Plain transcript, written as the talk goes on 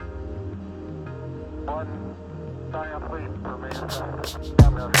One giant leap for mankind.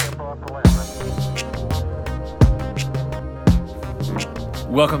 I'm going to step off the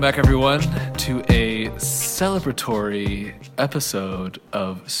land. Welcome back, everyone, to a celebratory episode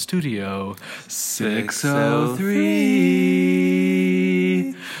of Studio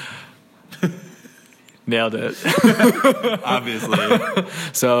 603. Nailed it. Obviously.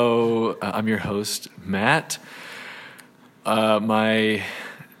 So, I'm your host, Matt. My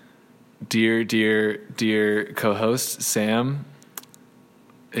dear co-host, Sam,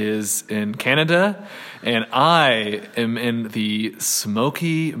 is in Canada, and I am in the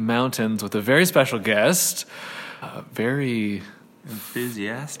Smoky Mountains with a very special guest, a very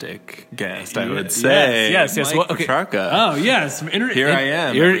enthusiastic guest, I would say. Yes. Mike Petrarca. Oh, yes. Here I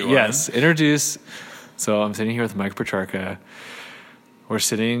am, everyone. Yes, introduce. So I'm sitting here with Mike Petrarca. We're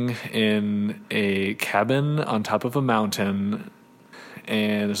sitting in a cabin on top of a mountain,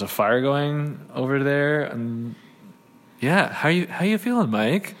 and there's a fire going over there. And yeah, how you feeling,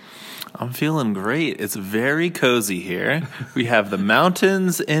 Mike? I'm feeling great. It's very cozy here. We have the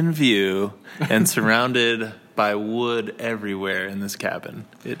mountains in view and surrounded by wood everywhere in this cabin.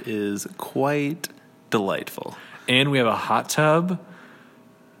 It is quite delightful. And we have a hot tub,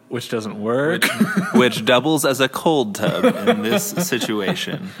 which doesn't work. Which doubles as a cold tub in this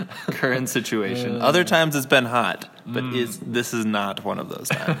situation, current situation. Other times it's been hot, but this is not one of those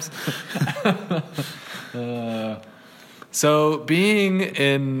times. So being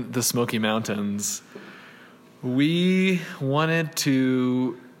in the Smoky Mountains, we wanted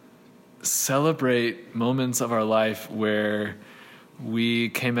to celebrate moments of our life where we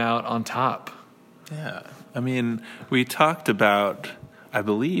came out on top. Yeah. I mean, we talked about, I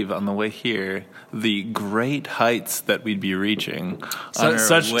believe, on the way here, the great heights that we'd be reaching.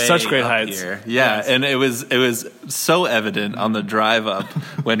 Such great heights. Here. Yeah, yes. And it was so evident on the drive up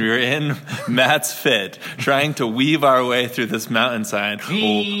when we were in Matt's Fit, trying to weave our way through this mountainside.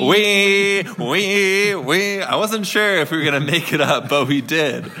 Wee. I wasn't sure if we were going to make it up, but we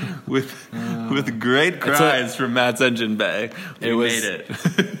did. With great cries from Matt's engine bay. We made it.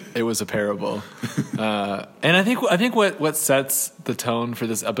 It was a parable. And I think what sets the tone for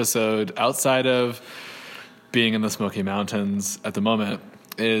this episode, outside of being in the Smoky Mountains at the moment,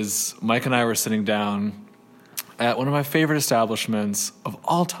 is Mike and I were sitting down at one of my favorite establishments of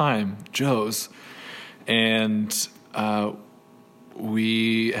all time, Joe's. And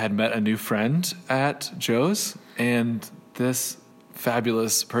we had met a new friend at Joe's, and this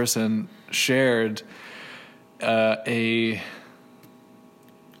fabulous person shared a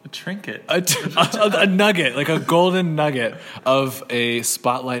trinket, a nugget, like a golden nugget of a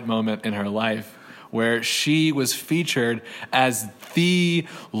spotlight moment in her life, where she was featured as the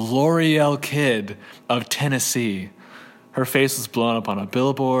L'Oreal Kid of Tennessee. Her face was blown up on a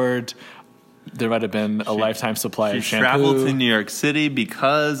billboard. There might have been a lifetime supply of shampoo. She traveled to New York City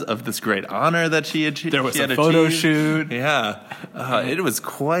because of this great honor that she achieved. There was a photo shoot. Yeah. It was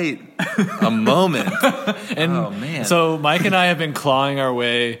quite a moment. And oh, man. So Mike and I have been clawing our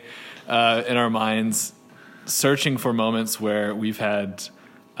way in our minds, searching for moments where we've had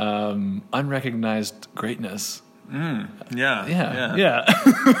unrecognized greatness. Yeah.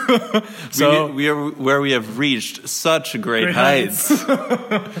 So we are where we have reached such great heights.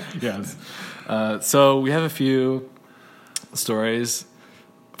 Yes. So we have a few stories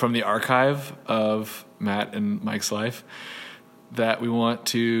from the archive of Matt and Mike's life that we want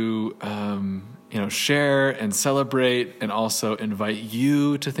to share and celebrate, and also invite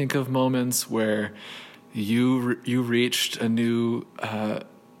you to think of moments where you reached a new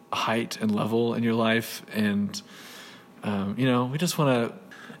height and level in your life, and we just want to.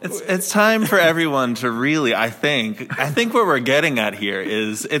 It's time for everyone to really, I think what we're getting at here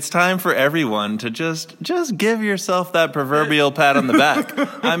is it's time for everyone to just give yourself that proverbial pat on the back.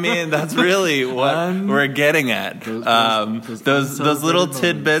 I mean, that's really what we're getting at. Those little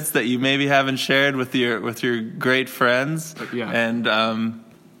tidbits that you maybe haven't shared with your great friends. Yeah. And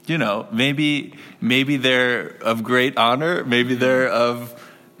maybe they're of great honor, maybe they're of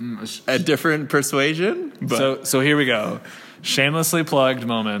a different persuasion. But So here we go. Shamelessly plugged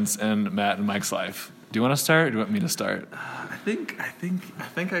moments in Matt and Mike's life. Do you want to start, or do you want me to start? I think I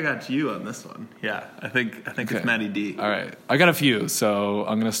got you on this one. Yeah, I think Okay. It's Matty D. All right, I got a few, so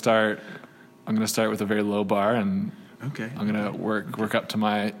I'm gonna start with a very low bar, and Okay. I'm gonna work up to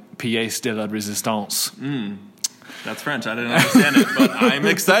my pièce de la résistance. That's French. I didn't understand it, but I'm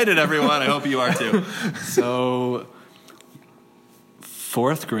excited, everyone. I hope you are too. So,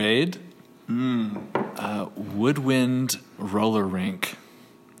 4th grade, Woodwind roller rink.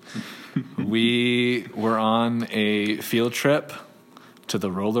 We were on a field trip to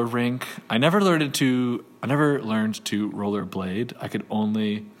the roller rink. I never learned to rollerblade. I could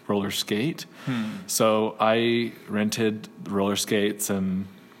only roller skate. So I rented roller skates, and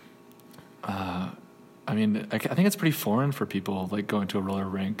I think it's pretty foreign for people like going to a roller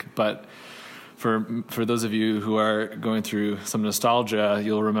rink. But for those of you who are going through some nostalgia,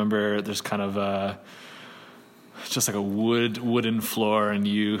 you'll remember there's kind of just like a wooden floor, and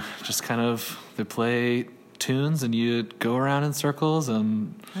you just they play tunes and you go around in circles,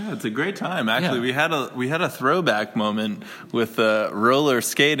 and it's a great time. Actually, we had a throwback moment with roller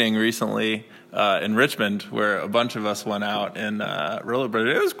skating recently in Richmond, where a bunch of us went out and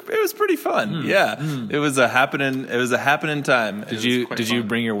rollerbladed. It was pretty fun. It was a happening time. Did you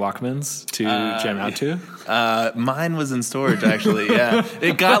bring your Walkmans to jam out to? Mine was in storage, actually. Yeah,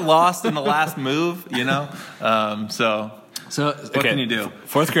 it got lost in the last move. So what can you do?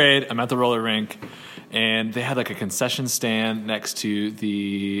 4th grade, I'm at the roller rink, and they had like a concession stand next to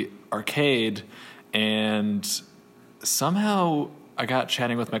the arcade, and somehow I got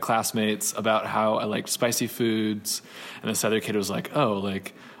chatting with my classmates about how I liked spicy foods, and this other kid was like, "Oh,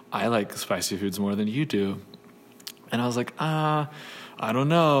 like I like spicy foods more than you do," and I was like, I don't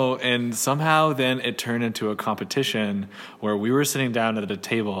know. And somehow then it turned into a competition where we were sitting down at a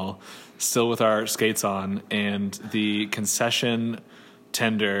table, still with our skates on, and the concession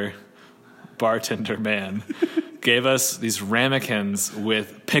bartender man gave us these ramekins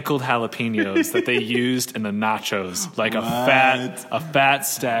with pickled jalapenos that they used in the nachos, like a fat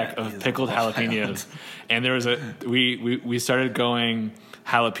stack of pickled jalapenos. And there was we started going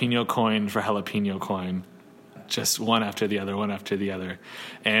jalapeno coin for jalapeno coin, just one after the other.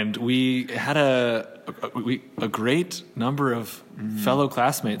 And we had a great number of fellow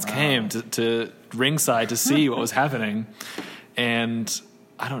classmates came to ringside to see what was happening. And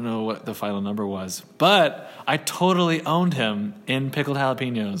I don't know what the final number was, but I totally owned him in pickled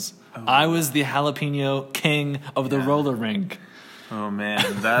jalapenos. I was the jalapeno king of the roller rink. Oh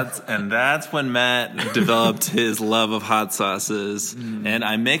man, that's when Matt developed his love of hot sauces. And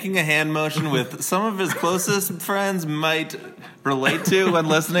I'm making a hand motion with some of his closest friends might relate to when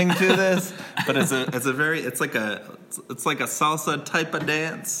listening to this, but it's like a salsa type of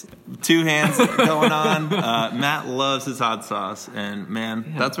dance. 2 hands going on. Matt loves his hot sauce, and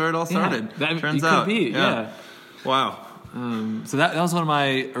man, that's where it all started. That turns it out. Could be, yeah. Wow. So that was one of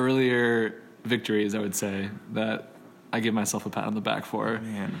my earlier victories, I would say, that I give myself a pat on the back for.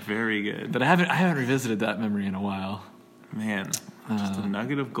 Man, very good. But I haven't revisited that memory in a while. Man, just a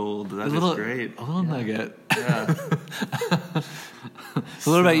nugget of gold. That is great. A little nugget. Yeah.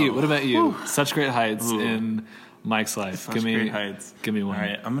 So what about you? What about you? Such great heights in Mike's life. Great heights. Give me one. All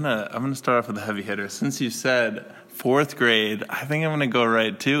right, I'm gonna start off with a heavy hitter. Since you said 4th grade, I think I'm gonna go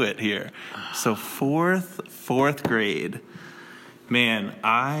right to it here. So fourth grade, man,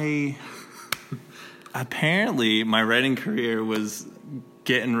 apparently my writing career was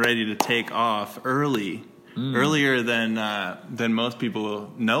getting ready to take off earlier than most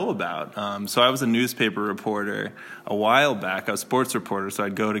people know about. So I was a newspaper reporter a while back. I was a sports reporter, so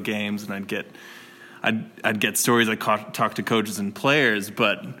I'd go to games and I'd get stories. I'd talk to coaches and players.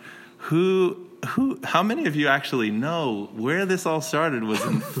 But how many of you actually know where this all started? Was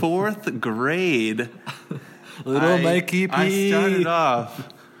in 4th grade. Little Mikey P. I started off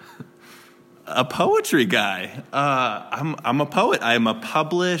a poetry guy. I'm a poet. I'm a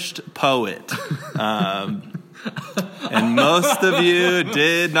published poet. And most of you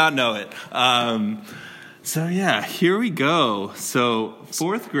did not know it. So yeah, here we go. So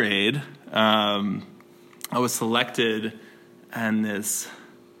 4th grade, I was selected in this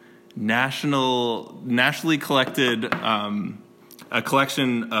nationally collected a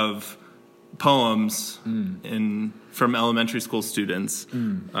collection of poems from elementary school students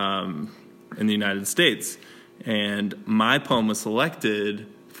in the United States, and my poem was selected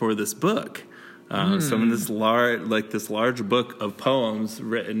for this book. So I'm in this large book of poems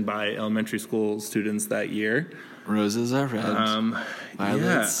written by elementary school students that year. Roses are red.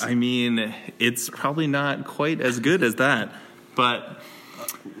 Violets. Yeah, I mean, it's probably not quite as good as that, but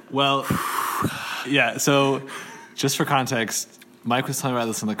well, yeah. So, just for context, Mike was telling me about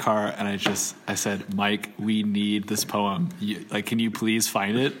this in the car, and I said, Mike, we need this poem. Can you please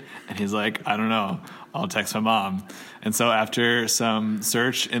find it? And he's like, I don't know. I'll text my mom. And so after some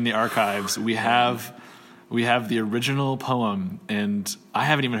search in the archives, we have the original poem, and I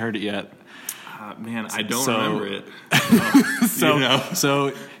haven't even heard it yet. Man, I don't remember it.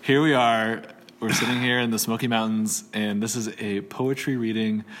 So here we are. We're sitting here in the Smoky Mountains, and this is a poetry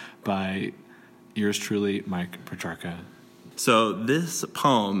reading by yours truly, Mike Projarka. So this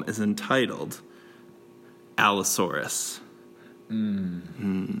poem is entitled Allosaurus.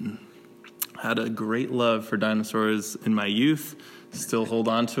 Had a great love for dinosaurs in my youth. Still hold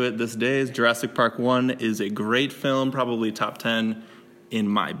on to it this days. Jurassic Park 1 is a great film, probably top 10 in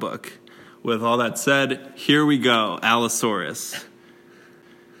my book. With all that said, here we go. Allosaurus.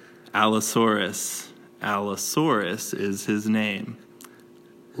 Allosaurus. Allosaurus is his name.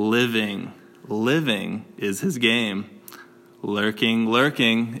 Living is his game.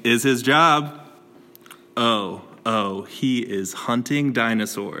 Lurking is his job. Oh, he is hunting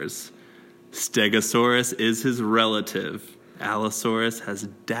dinosaurs. Stegosaurus is his relative. Allosaurus has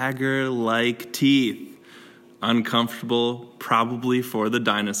dagger-like teeth. Uncomfortable, probably for the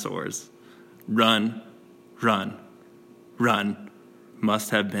dinosaurs. Run.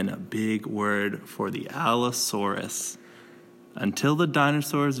 Must have been a big word for the Allosaurus. Until the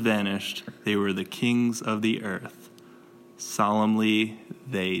dinosaurs vanished, they were the kings of the earth. Solemnly,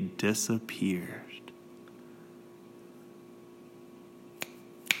 they disappeared.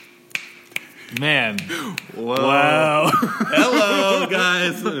 Man. Whoa. Wow. Hello,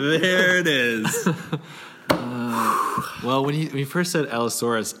 guys. There it is. Well, when you first said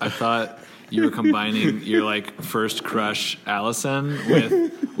Allosaurus, I thought you were combining your like first crush Allison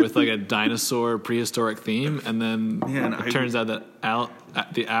with like a dinosaur prehistoric theme, and then it turns out that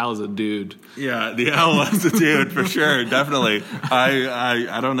the owl is a dude. Yeah, the owl was a dude for sure, definitely.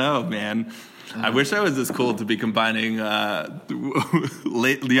 I don't know, man. I wish I was this cool to be combining young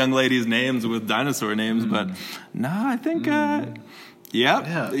ladies' names with dinosaur names, but no, I think.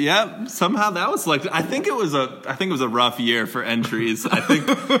 Yeah. Somehow that was selected. I think it was a rough year for entries. I think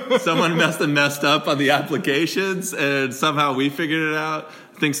someone messed up on the applications, and somehow we figured it out.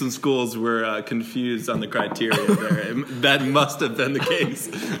 I think some schools were confused on the criteria there. That must have been the case.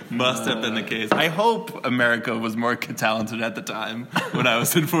 I hope America was more talented at the time when I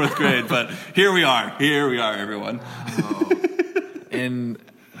was in 4th grade, but here we are, everyone. And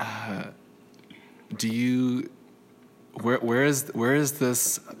do you? Where is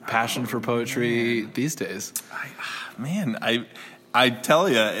this passion for poetry these days? I tell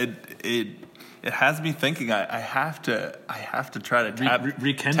you, it has me thinking. I have to try to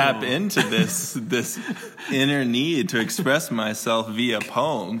tap into this inner need to express myself via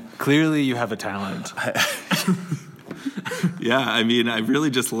poem. Clearly, you have a talent. Yeah, I mean, I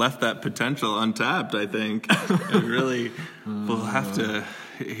really just left that potential untapped. I think I really will have to.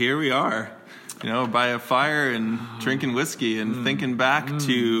 Here we are. By a fire and drinking whiskey and thinking back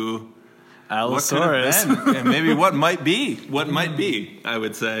to Allosaurus. What could have been, and maybe what might be, I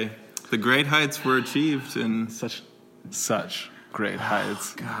would say. The great heights were achieved in such great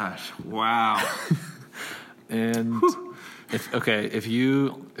heights. Gosh, wow. And if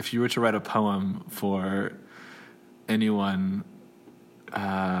you were to write a poem for anyone,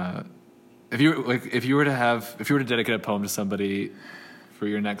 if you were to dedicate a poem to somebody for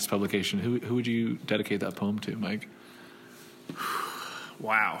your next publication, who would you dedicate that poem to, Mike?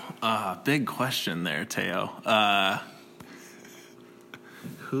 Wow. Big question there, Teo.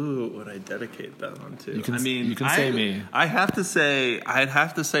 Who would I dedicate that one to? You can say me. I'd have to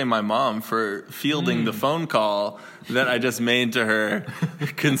say my mom for fielding the phone call that I just made to her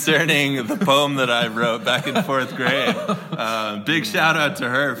concerning the poem that I wrote back in 4th grade. Big shout out to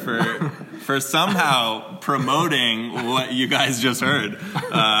her for somehow promoting what you guys just heard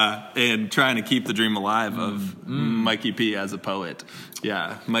and trying to keep the dream alive of Mikey P as a poet.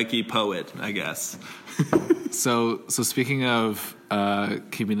 Yeah, Mikey Poet, I guess. So speaking of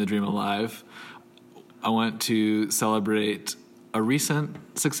keeping the dream alive, I want to celebrate a recent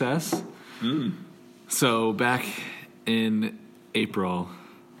success. So back in April,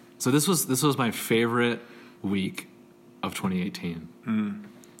 so this was my favorite week of 2018.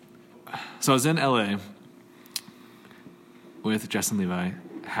 So I was in LA with Jess and Levi,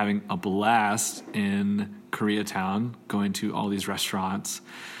 having a blast in Koreatown, going to all these restaurants,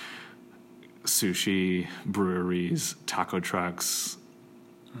 sushi, breweries, taco trucks.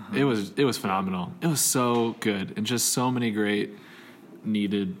 It was phenomenal. It was so good, and just so many great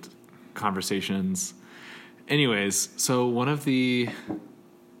needed conversations. Anyways, so one of the,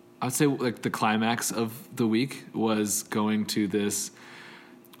 I would say like the climax of the week was going to this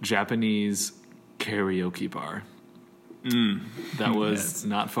Japanese karaoke bar that was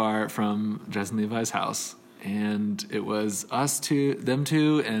not far from Jess and Levi's house, and it was them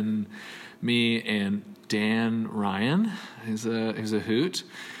two, and me and Dan Ryan. He's a hoot,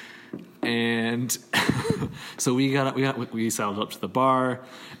 and so we saddled up to the bar,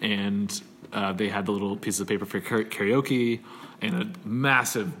 and they had the little pieces of paper for karaoke and a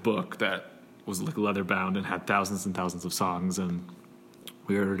massive book that was like leather bound and had thousands and thousands of songs, and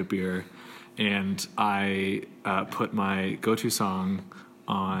we ordered a beer, and I put my go-to song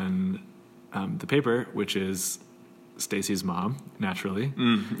on the paper, which is Stacy's Mom, naturally.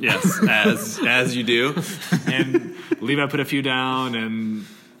 Yes, as you do. And Levi put a few down, and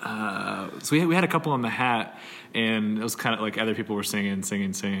so we had a couple on the hat, and it was kind of like other people were singing,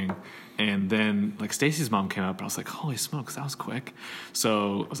 and then like Stacy's Mom came up, and I was like, holy smokes, that was quick.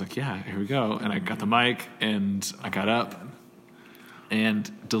 So I was like, yeah, here we go. And I got the mic, and I got up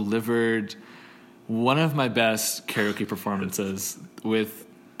and delivered one of my best karaoke performances with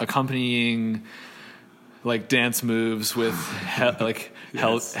accompanying like dance moves with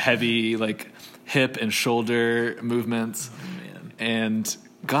heavy like hip and shoulder movements, and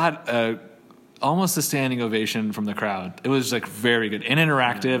got almost a standing ovation from the crowd. It was like very good and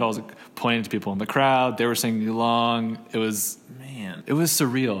interactive. I was like pointing to people in the crowd. They were singing along. It was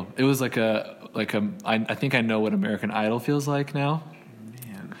surreal. It was like I think I know what American Idol feels like now.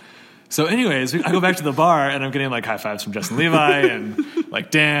 So anyways, I go back to the bar, and I'm getting like high fives from Justin Levi and like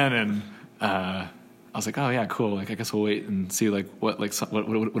Dan, and I was like, oh yeah, cool. Like I guess we'll wait and see like what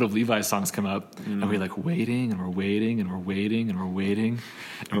of Levi's songs come up, and we're like waiting, and we're waiting, and we're waiting, and we're waiting,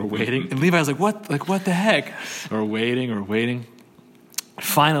 and we're waiting, and Levi's like, what the heck? And we're waiting.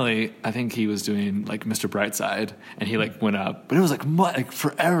 Finally, I think he was doing like Mr. Brightside, and he like went up, but it was like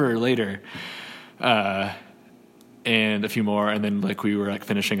forever later. And a few more, and then like we were like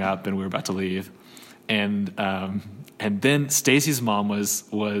finishing up, and we were about to leave, and then Stacy's Mom was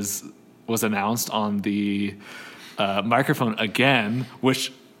announced on the microphone again,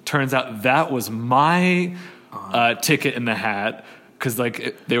 which turns out that was my ticket in the hat, because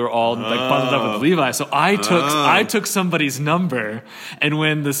like they were all like bundled up with Levi. So I took somebody's number, and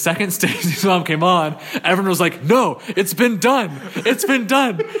when the second Stacy's Mom came on, everyone was like, "No, it's been done,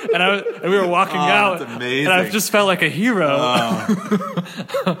 and we were walking out, that's amazing. And I just felt like a hero.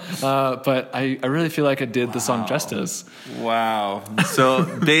 But I really feel like I did the song justice. Wow! So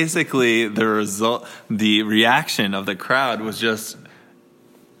basically, the reaction of the crowd was just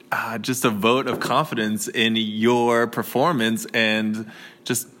a vote of confidence in your performance, and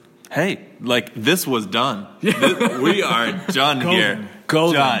just, hey, like this was done. We are done here.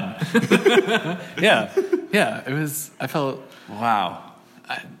 Done. Yeah. It was. I felt. Wow.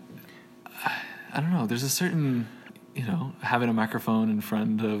 I don't know. There's a certain, having a microphone in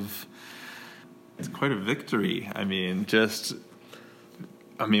front of. It's quite a victory.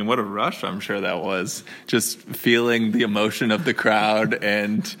 What a rush I'm sure that was. Just feeling the emotion of the crowd,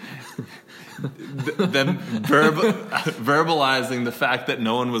 and then verbalizing the fact that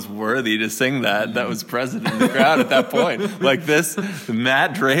no one was worthy to sing that was present in the crowd at that point. Like this,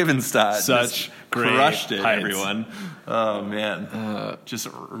 Matt Dravenstadt such great crushed it, heights. everyone. Oh, man. Just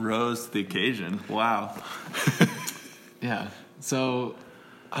rose to the occasion. Wow. Yeah. So,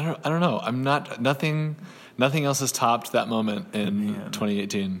 I don't know. I'm not... Nothing else has topped that moment in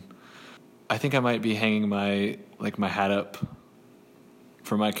 2018. I think I might be hanging my hat up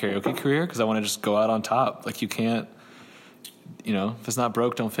for my karaoke career, because I want to just go out on top. Like, you can't, if it's not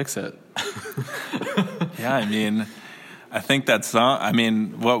broke, don't fix it. Yeah, I think that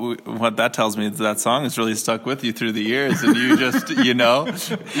song, what that tells me is that song has really stuck with you through the years, and you just, you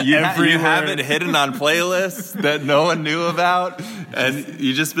have it hidden on playlists that no one knew about, and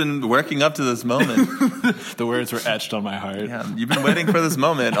you've just been working up to this moment. The words were etched on my heart. Yeah, you've been waiting for this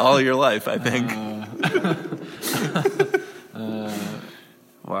moment all your life, I think.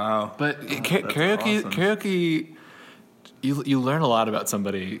 Wow. But karaoke, awesome. Karaoke, you learn a lot about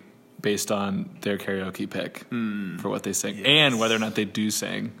somebody based on their karaoke pick for what they sing, and whether or not they do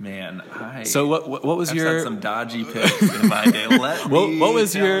sing. Man, so what was I've your had some dodgy picks in my day? What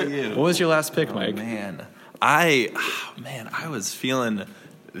was your last pick, Mike? I was feeling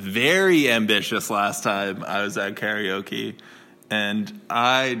very ambitious last time I was at karaoke, and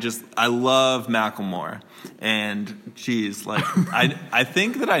I love Macklemore, and geez, like I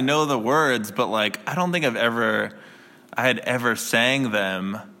think that I know the words, but like I don't think I had ever sang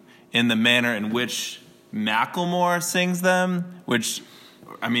them in the manner in which Macklemore sings them, which,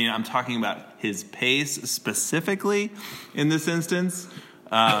 I'm talking about his pace specifically in this instance.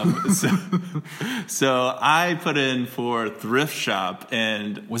 So I put in for Thrift Shop,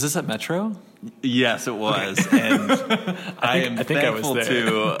 and was this at Metro? Yes, it was. Okay. And I am thankful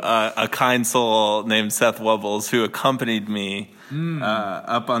to a kind soul named Seth Wubbles, who accompanied me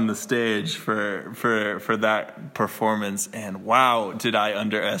up on the stage for that performance. And wow, did I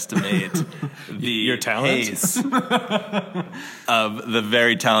underestimate your talent pace of the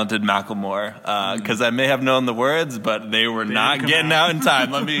very talented Macklemore. Because I may have known the words, but they were not getting out in time.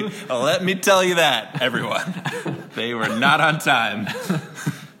 Let me tell you that, everyone. They were not on time.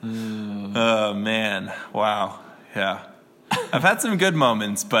 Oh, man. Wow. Yeah. I've had some good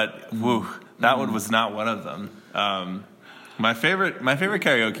moments, but woo, that one was not one of them. My favorite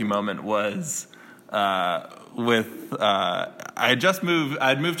karaoke moment was with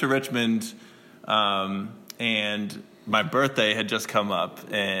I'd moved to Richmond, and my birthday had just come up,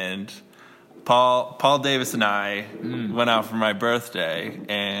 and Paul Davis and I went out for my birthday,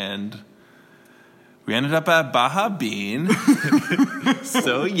 and we ended up at Baja Bean.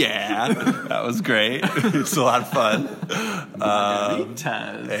 So yeah, that was great. It was a lot of fun.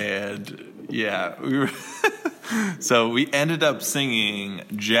 And yeah, we were. So we ended up singing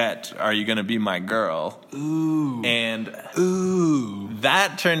Jet, Are You Gonna Be My Girl? Ooh. And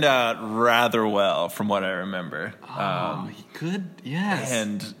that turned out rather well from what I remember. Good, yes.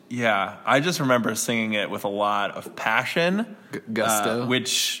 And yeah, I just remember singing it with a lot of passion. Gusto.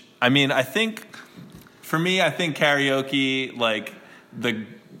 Which, I mean, I think, for me, I think karaoke, like, the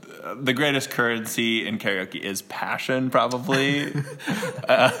greatest currency in karaoke is passion, probably.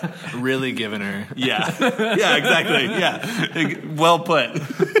 Really giving her. Yeah, exactly. Yeah, well put.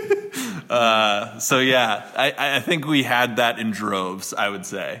 So yeah, I think we had that in droves, I would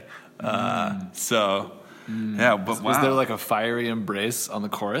say. So yeah, but Was there like a fiery embrace on the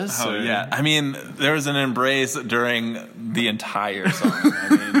chorus? Oh or? yeah, I mean, there was an embrace during the entire song. I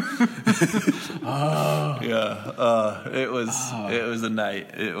mean, yeah, it was a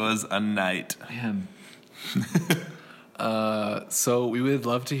night. It was a night. Man. So we would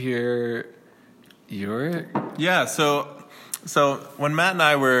love to hear your. Yeah, so when Matt and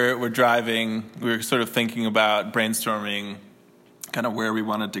I were driving, we were sort of thinking about brainstorming kind of where we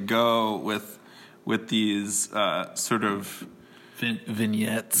wanted to go with these sort of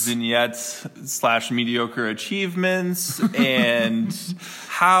vignettes / mediocre achievements and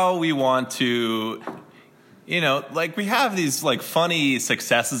how we want to, like, we have these like funny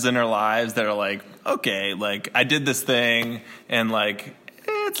successes in our lives that are like, okay, like I did this thing and like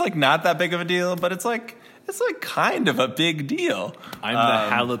it's like not that big of a deal, but it's like kind of a big deal. I'm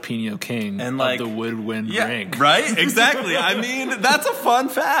the jalapeno king and like, of the woodwind drink. Right? Exactly. I mean, that's a fun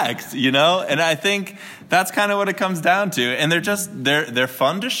fact, And I think that's kind of what it comes down to. And they're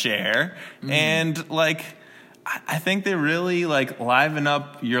fun to share. And like, I think they really like liven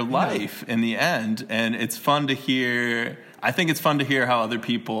up your life in the end. And it's fun to hear. I think it's fun to hear how other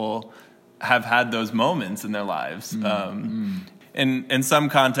people have had those moments in their lives. In some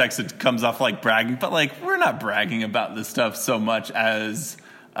contexts, it comes off like bragging, but like we're not bragging about this stuff so much as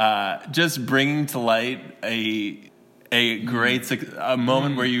just bringing to light a great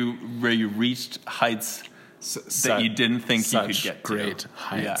moment where you reached heights that you didn't think you could get to. Great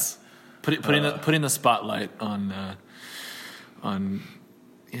heights. Yeah. Putting the spotlight on the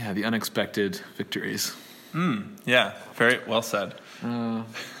unexpected victories. Yeah, very well said. Yeah.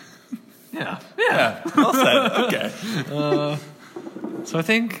 Well said. Okay. So I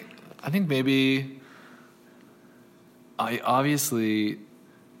think maybe obviously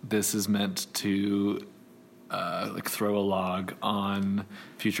this is meant to like throw a log on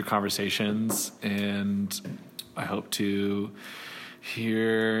future conversations, and I hope to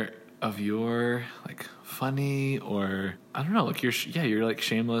hear of your like funny or I don't know, like you're like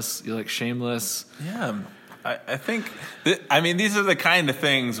shameless. You like shameless. Yeah. I think these are the kind of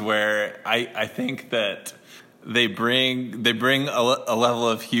things where I think that they bring a level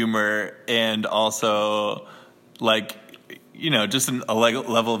of humor and also like just a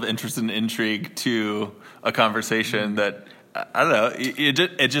level of interest and intrigue to a conversation that I don't know,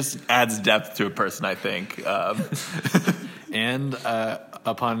 it just adds depth to a person, I think. And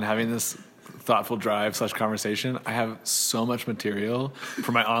upon having this thoughtful drive / conversation, I have so much material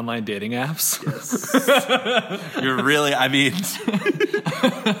for my online dating apps. Yes. You're really,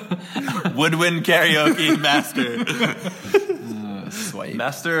 woodwind karaoke master. Swipe.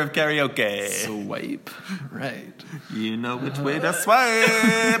 Master of karaoke. Swipe. Right. You know which way to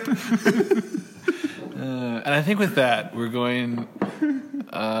swipe. And I think with that, we're going...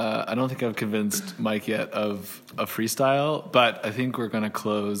 I don't think I've convinced Mike yet of a freestyle, but I think we're going to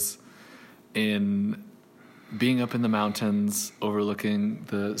close in being up in the mountains overlooking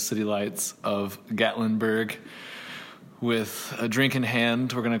the city lights of Gatlinburg with a drink in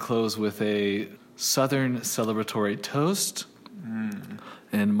hand. We're going to close with a Southern celebratory toast.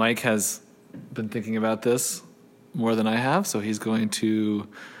 And Mike has been thinking about this more than I have, so he's going to...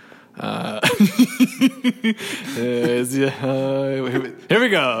 here we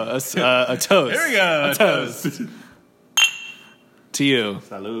go. A toast. Here we go. A toast. To you.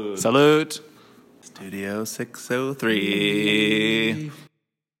 Salud. Salute. Studio 603.